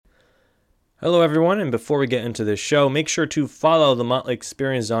Hello, everyone, and before we get into this show, make sure to follow The Motley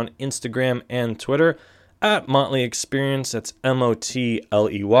Experience on Instagram and Twitter at Motley Experience. That's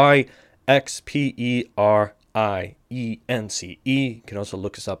MotleyXperience. You can also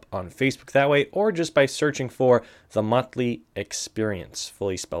look us up on Facebook that way, or just by searching for The Motley Experience,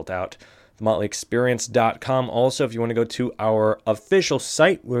 fully spelled out. TheMotleyExperience.com. Also, if you want to go to our official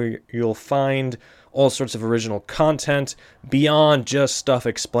site where you'll find all sorts of original content beyond just Stuff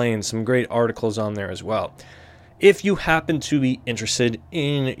Explained, some great articles on there as well. If you happen to be interested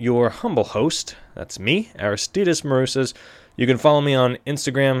in your humble host, that's me, Aristides Marousas, you can follow me on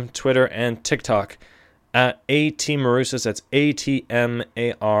Instagram, Twitter, and TikTok at ATMarousas. That's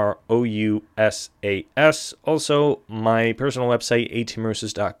ATMarousas. Also, my personal website,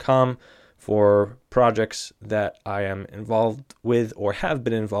 atmarousas.com, for projects that I am involved with or have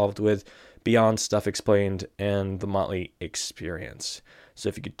been involved with beyond Stuff Explained and The Motley Experience. So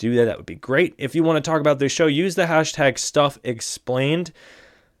if you could do that, that would be great. If you want to talk about this show, use the hashtag Stuff Explained,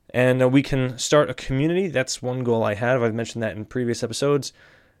 and we can start a community. That's one goal I have. I've mentioned that in previous episodes,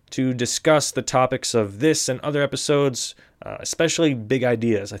 to discuss the topics of this and other episodes, especially big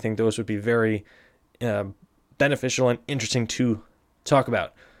ideas. I think those would be very beneficial and interesting to talk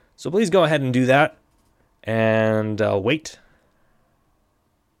about. So please go ahead and do that, and wait.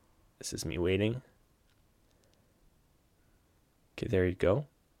 This is me waiting. Okay, there you go.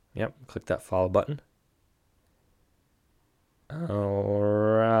 Yep, click that follow button. All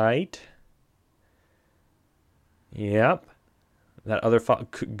right. Yep. That other follow.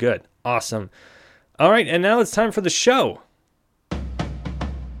 Good. Awesome. All right, and now it's time for the show.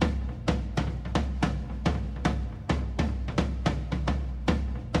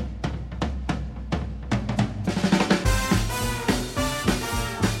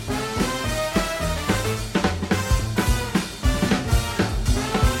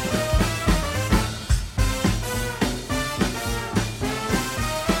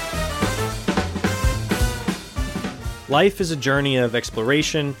 Life is a journey of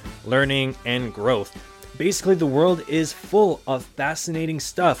exploration, learning, and growth. Basically, the world is full of fascinating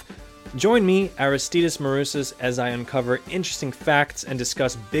stuff. Join me, Aristides Marousas, as I uncover interesting facts and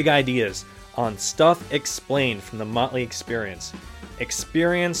discuss big ideas on Stuff Explained from the Motley Experience.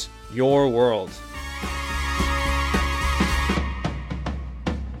 Experience your world.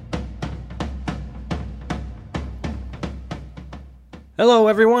 Hello,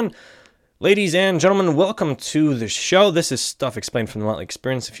 everyone. Ladies and gentlemen, welcome to the show. This is Stuff Explained from the Motley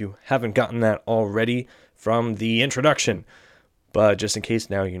Experience, if you haven't gotten that already from the introduction. But just in case,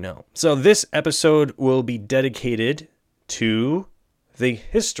 now you know. So this episode will be dedicated to the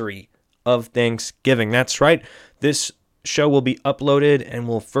history of Thanksgiving. That's right. This show will be uploaded and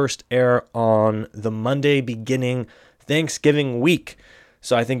will first air on the Monday beginning Thanksgiving week.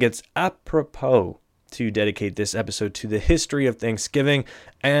 So I think it's apropos to dedicate this episode to the history of Thanksgiving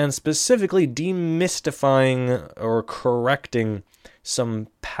and specifically demystifying or correcting some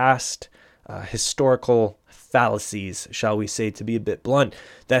past historical fallacies, shall we say, to be a bit blunt,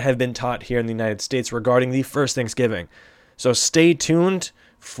 that have been taught here in the United States regarding the first Thanksgiving. So stay tuned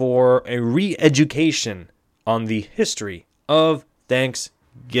for a re-education on the history of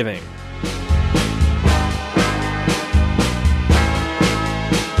Thanksgiving.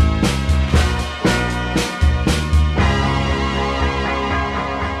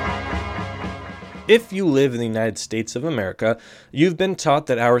 If you live in the United States of America, you've been taught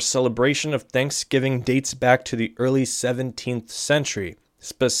that our celebration of Thanksgiving dates back to the early 17th century,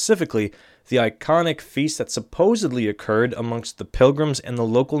 specifically the iconic feast that supposedly occurred amongst the Pilgrims and the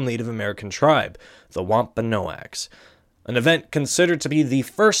local Native American tribe, the Wampanoags, an event considered to be the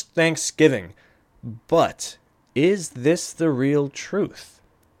first Thanksgiving. But is this the real truth?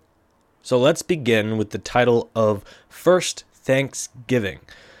 So let's begin with the title of First Thanksgiving.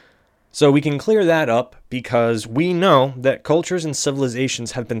 So we can clear that up because we know that cultures and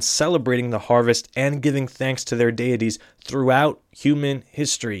civilizations have been celebrating the harvest and giving thanks to their deities throughout human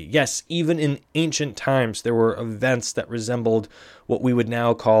history. Yes, even in ancient times, there were events that resembled what we would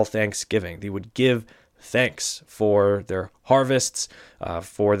now call Thanksgiving. They would give thanks for their harvests,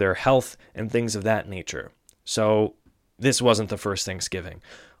 for their health, and things of that nature. So this wasn't the first Thanksgiving.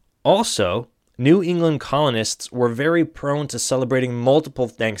 Also, New England colonists were very prone to celebrating multiple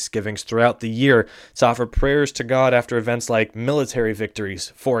Thanksgivings throughout the year to offer prayers to God after events like military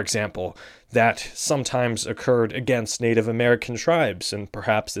victories, for example, that sometimes occurred against Native American tribes, and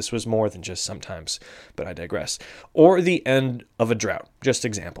perhaps this was more than just sometimes, but I digress, or the end of a drought. Just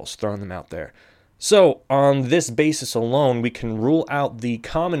examples, throwing them out there. So, on this basis alone, we can rule out the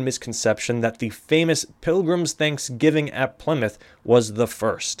common misconception that the famous Pilgrim's Thanksgiving at Plymouth was the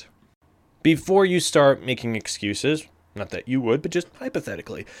first. before you start making excuses, not that you would, but just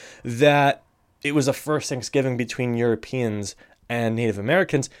hypothetically, that it was a first Thanksgiving between Europeans and Native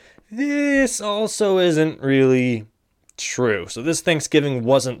Americans, this also isn't really true. So this Thanksgiving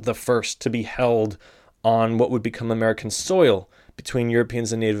wasn't the first to be held on what would become American soil between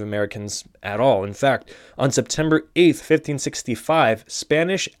Europeans and Native Americans at all. In fact, on September 8th, 1565,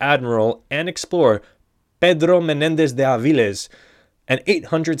 Spanish admiral and explorer Pedro Menendez de Aviles and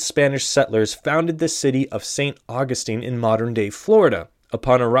 800 Spanish settlers founded the city of St. Augustine in modern-day Florida.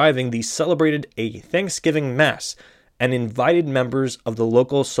 Upon arriving, they celebrated a Thanksgiving Mass and invited members of the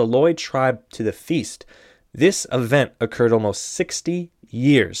local Soloi tribe to the feast. This event occurred almost 60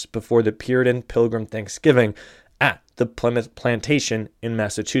 years before the Puritan Pilgrim Thanksgiving at the Plymouth Plantation in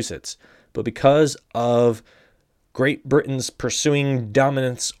Massachusetts. But because of Great Britain's pursuing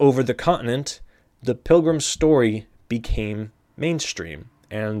dominance over the continent, the Pilgrim story became mainstream,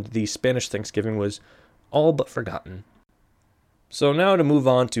 and the Spanish Thanksgiving was all but forgotten. So now to move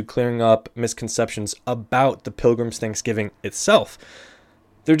on to clearing up misconceptions about the Pilgrim's Thanksgiving itself.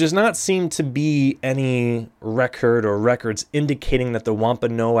 There does not seem to be any record or records indicating that the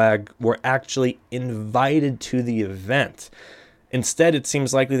Wampanoag were actually invited to the event. Instead, it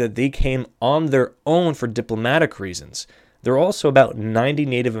seems likely that they came on their own for diplomatic reasons. There are also about 90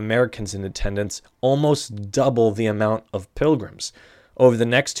 Native Americans in attendance, almost double the amount of pilgrims. Over the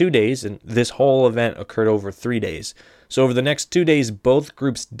next 2 days, and this whole event occurred over 3 days, so over the next 2 days, both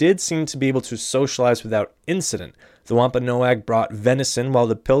groups did seem to be able to socialize without incident. The Wampanoag brought venison, while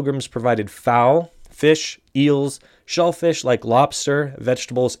the Pilgrims provided fowl, fish, eels, shellfish like lobster,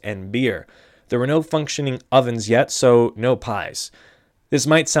 vegetables, and beer. There were no functioning ovens yet, so no pies. This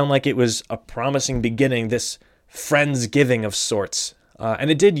might sound like it was a promising beginning, this friendsgiving of sorts, and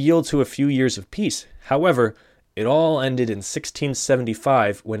it did yield to a few years of peace. However, it all ended in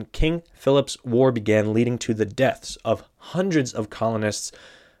 1675 when King Philip's War began, leading to the deaths of hundreds of colonists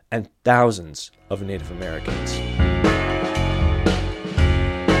and thousands of Native Americans.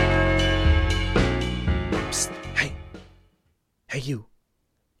 Psst, hey you.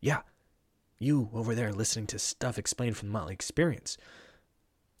 Yeah, you over there listening to Stuff Explained from the Motley Experience.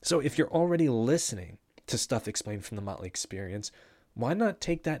 So if you're already listening to Stuff Explained from the Motley Experience, why not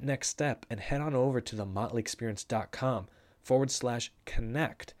take that next step and head on over to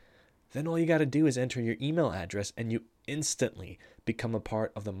themotleyexperience.com/connect. Then all you got to do is enter your email address and you instantly become a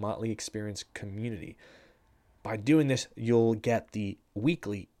part of the Motley Experience community. By doing this, you'll get the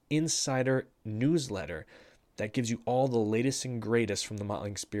weekly insider newsletter that gives you all the latest and greatest from the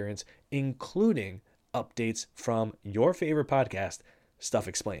Motley Experience, including updates from your favorite podcast, Stuff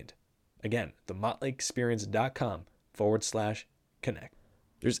Explained. Again, themotleyexperience.com/connect.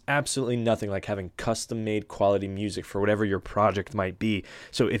 There's absolutely nothing like having custom-made quality music for whatever your project might be.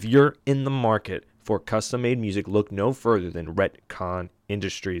 So if you're in the market for custom-made music, look no further than Retcon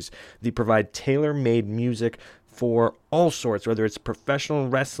Industries. They provide tailor-made music for all sorts, whether it's professional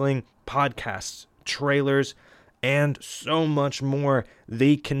wrestling, podcasts, trailers, and so much more.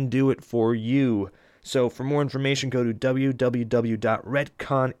 They can do it for you. So for more information, go to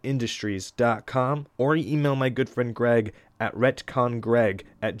www.retconindustries.com or email my good friend Greg at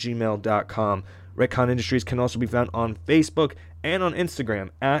retcongreg@gmail.com. Retcon Industries can also be found on Facebook and on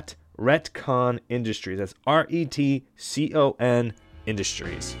Instagram at Retcon Industries. That's RETCON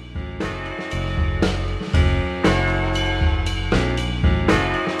Industries.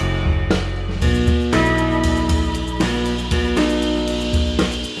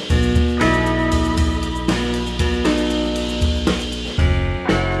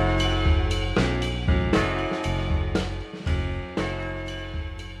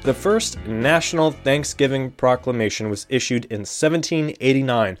 The first National Thanksgiving Proclamation was issued in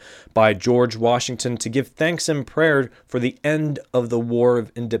 1789 by George Washington to give thanks and prayer for the end of the War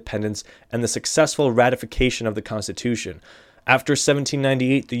of Independence and the successful ratification of the Constitution. After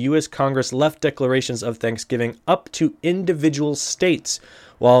 1798, the U.S. Congress left declarations of Thanksgiving up to individual states.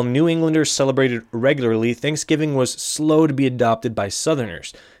 While New Englanders celebrated regularly, Thanksgiving was slow to be adopted by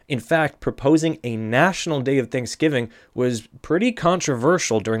Southerners. In fact, proposing a national day of Thanksgiving was pretty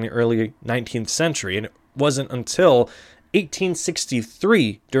controversial during the early 19th century, and it wasn't until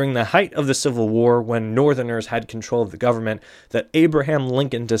 1863, during the height of the Civil War, when Northerners had control of the government, that Abraham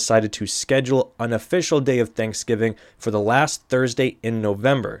Lincoln decided to schedule an official day of Thanksgiving for the last Thursday in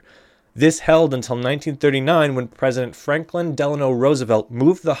November. This held until 1939, when President Franklin Delano Roosevelt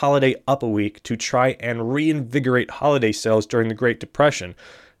moved the holiday up a week to try and reinvigorate holiday sales during the Great Depression.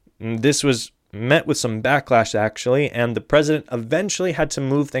 This was met with some backlash, actually, and the president eventually had to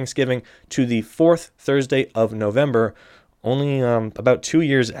move Thanksgiving to the fourth Thursday of November, only about 2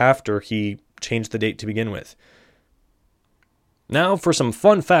 years after he changed the date to begin with. Now for some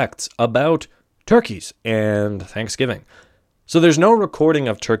fun facts about turkeys and Thanksgiving. So there's no recording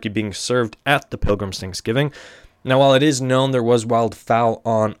of turkey being served at the Pilgrims' Thanksgiving. Now, while it is known there was wild fowl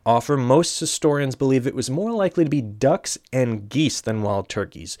on offer, most historians believe it was more likely to be ducks and geese than wild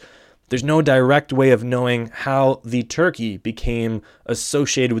turkeys. There's no direct way of knowing how the turkey became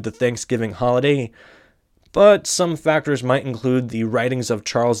associated with the Thanksgiving holiday, but some factors might include the writings of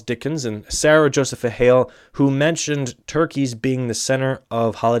Charles Dickens and Sarah Josepha Hale, who mentioned turkeys being the center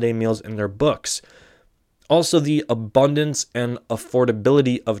of holiday meals in their books. Also, the abundance and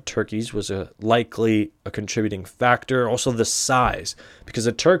affordability of turkeys was likely a contributing factor. Also, the size, because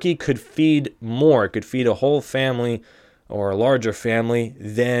a turkey could feed more. It could feed a whole family or a larger family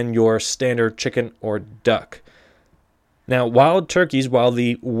than your standard chicken or duck. Now, wild turkeys, while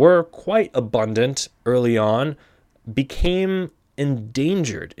they were quite abundant early on, became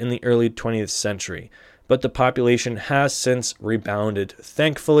endangered in the early 20th century, but the population has since rebounded,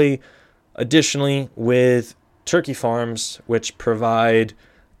 thankfully. Additionally, with turkey farms, which provide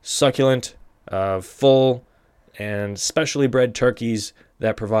succulent, full, and specially bred turkeys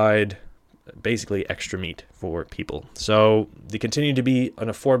that provide basically extra meat for people. So they continue to be an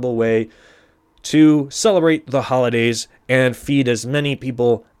affordable way to celebrate the holidays and feed as many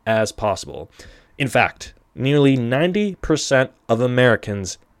people as possible. In fact, nearly 90% of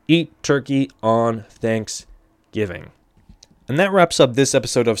Americans eat turkey on Thanksgiving. And that wraps up this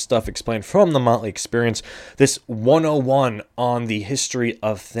episode of Stuff Explained from the Motley Experience, this 101 on the history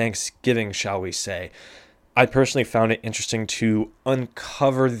of Thanksgiving, shall we say. I personally found it interesting to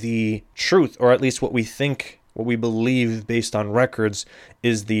uncover the truth, or at least what we believe based on records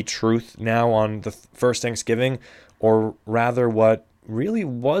is the truth now on the first Thanksgiving, or rather what really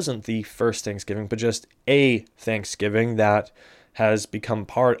wasn't the first Thanksgiving, but just a Thanksgiving that has become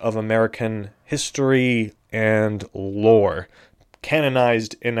part of American history and lore,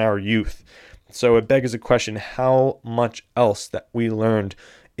 canonized in our youth. So it begs the question, how much else that we learned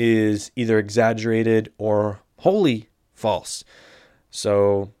is either exaggerated or wholly false?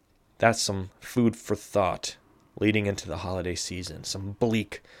 So that's some food for thought leading into the holiday season. Some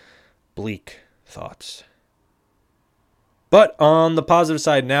bleak thoughts. But on the positive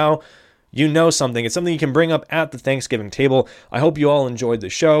side now, you know something. It's something you can bring up at the Thanksgiving table. I hope you all enjoyed the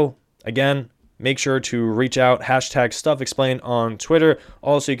show. Again, make sure to reach out, #StuffExplained on Twitter.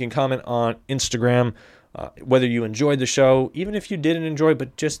 Also, you can comment on Instagram, whether you enjoyed the show, even if you didn't enjoy,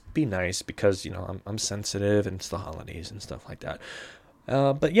 but just be nice because, I'm sensitive and it's the holidays and stuff like that.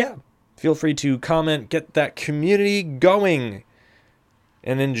 But yeah, feel free to comment, get that community going,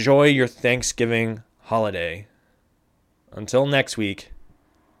 and enjoy your Thanksgiving holiday. Until next week,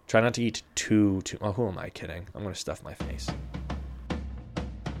 try not to eat too. Oh, who am I kidding? I'm going to stuff my face.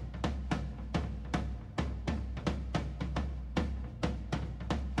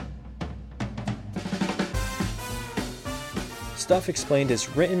 Stuff Explained is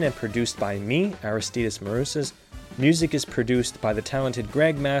written and produced by me, Aristides Marousas. Music is produced by the talented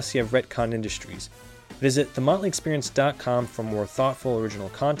Greg Massey of Retcon Industries. Visit themotleyexperience.com for more thoughtful original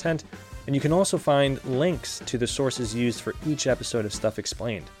content, and you can also find links to the sources used for each episode of Stuff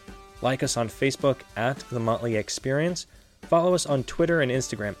Explained. Like us on Facebook at The Motley Experience, follow us on Twitter and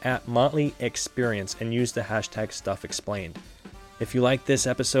Instagram at Motley Experience, and use the hashtag Stuff Explained. If you like this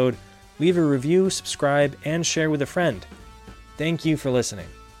episode, leave a review, subscribe, and share with a friend. Thank you for listening.